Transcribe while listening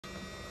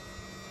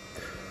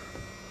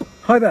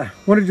Hi there,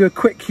 wanted to do a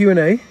quick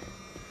Q&A.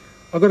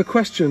 I've got a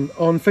question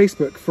on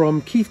Facebook from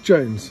Keith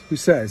Jones who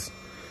says,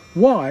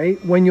 why,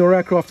 when your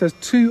aircraft has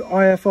two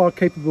IFR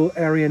capable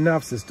area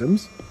nav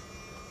systems,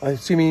 I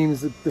assume he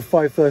means the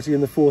 530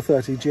 and the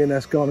 430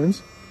 GNS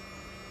Garmin's,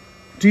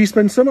 do you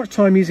spend so much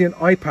time using an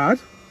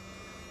iPad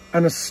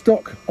and a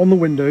stock on the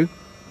window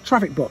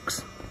traffic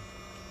box?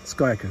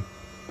 SkyEcho.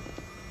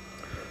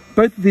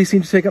 Both of these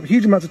seem to take up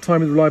huge amounts of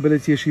time with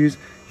reliability issues,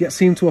 yet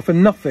seem to offer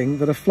nothing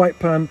that a flight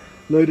plan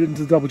loaded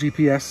into the double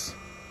GPS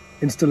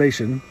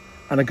installation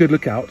and a good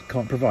lookout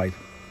can't provide.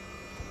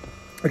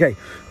 Okay,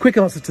 quick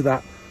answer to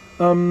that.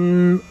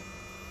 I'm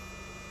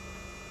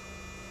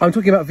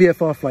talking about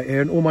VFR flight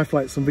here, and all my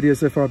flights on video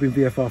so far have been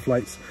VFR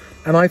flights,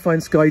 and I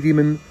find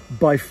SkyDemon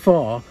by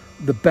far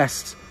the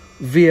best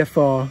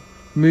VFR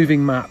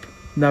moving map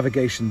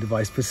navigation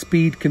device for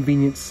speed,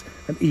 convenience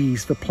and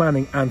ease for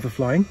planning and for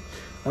flying.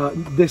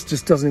 This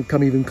just doesn't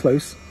come even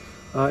close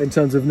in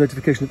terms of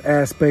notification of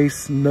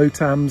airspace,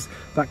 NOTAMs,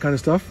 that kind of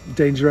stuff,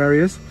 danger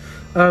areas.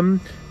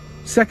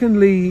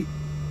 Secondly,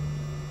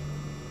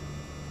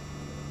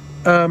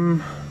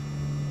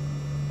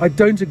 I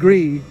don't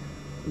agree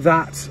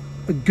that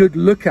a good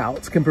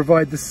lookout can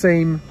provide the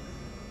same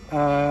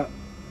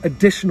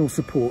additional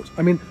support.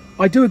 I mean,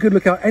 I do a good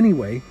lookout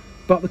anyway,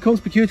 but the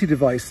conspicuity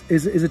device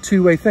is a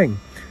two-way thing.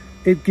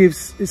 It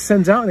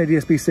sends out an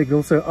ADSB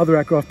signal so other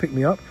aircraft pick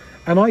me up,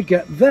 and I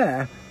get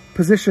their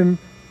position,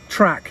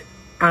 track,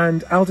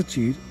 and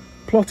altitude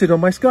plotted on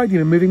my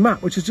SkyDemon moving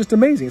map, which is just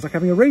amazing. It's like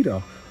having a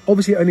radar.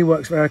 Obviously, it only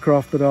works for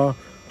aircraft that are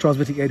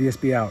transmitting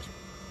ADSB out.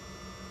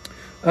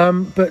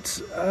 But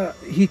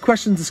he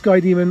questions the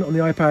SkyDemon on the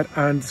iPad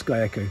and the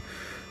SkyEcho.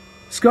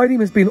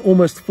 SkyDemon has been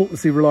almost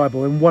faultlessly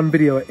reliable. In one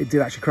video, it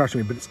did actually crash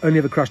on me, but it's only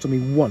ever crashed on me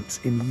once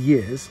in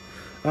years.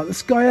 The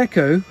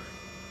SkyEcho,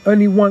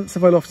 only once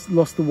have I lost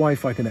the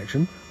Wi-Fi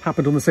connection.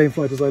 Happened on the same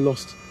flight as I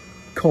lost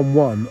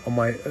COM1 on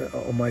my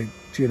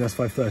GNS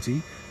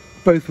 530.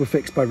 Both were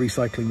fixed by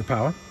recycling the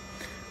power.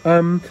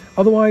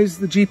 Otherwise,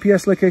 the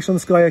GPS location on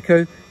the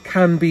SkyEcho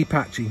can be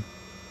patchy.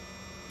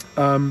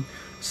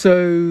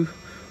 So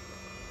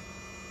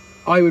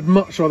I would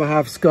much rather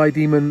have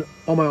SkyDemon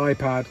on my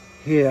iPad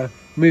here,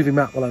 moving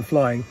map while I'm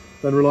flying,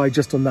 than rely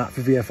just on that for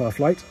VFR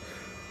flight.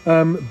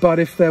 But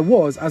if there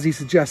was, as he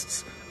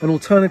suggests, an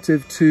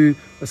alternative to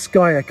a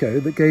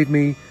SkyEcho that gave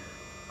me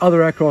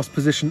other aircraft's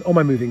position on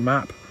my moving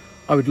map,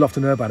 I would love to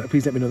know about it.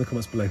 Please let me know in the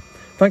comments below.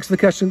 Thanks for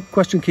the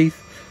question,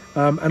 Keith.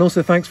 And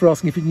also thanks for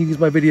asking if you can use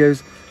my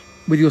videos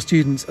with your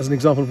students as an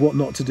example of what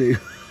not to do.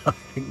 I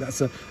think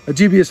that's a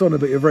dubious honour,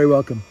 but you're very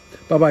welcome.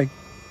 Bye-bye.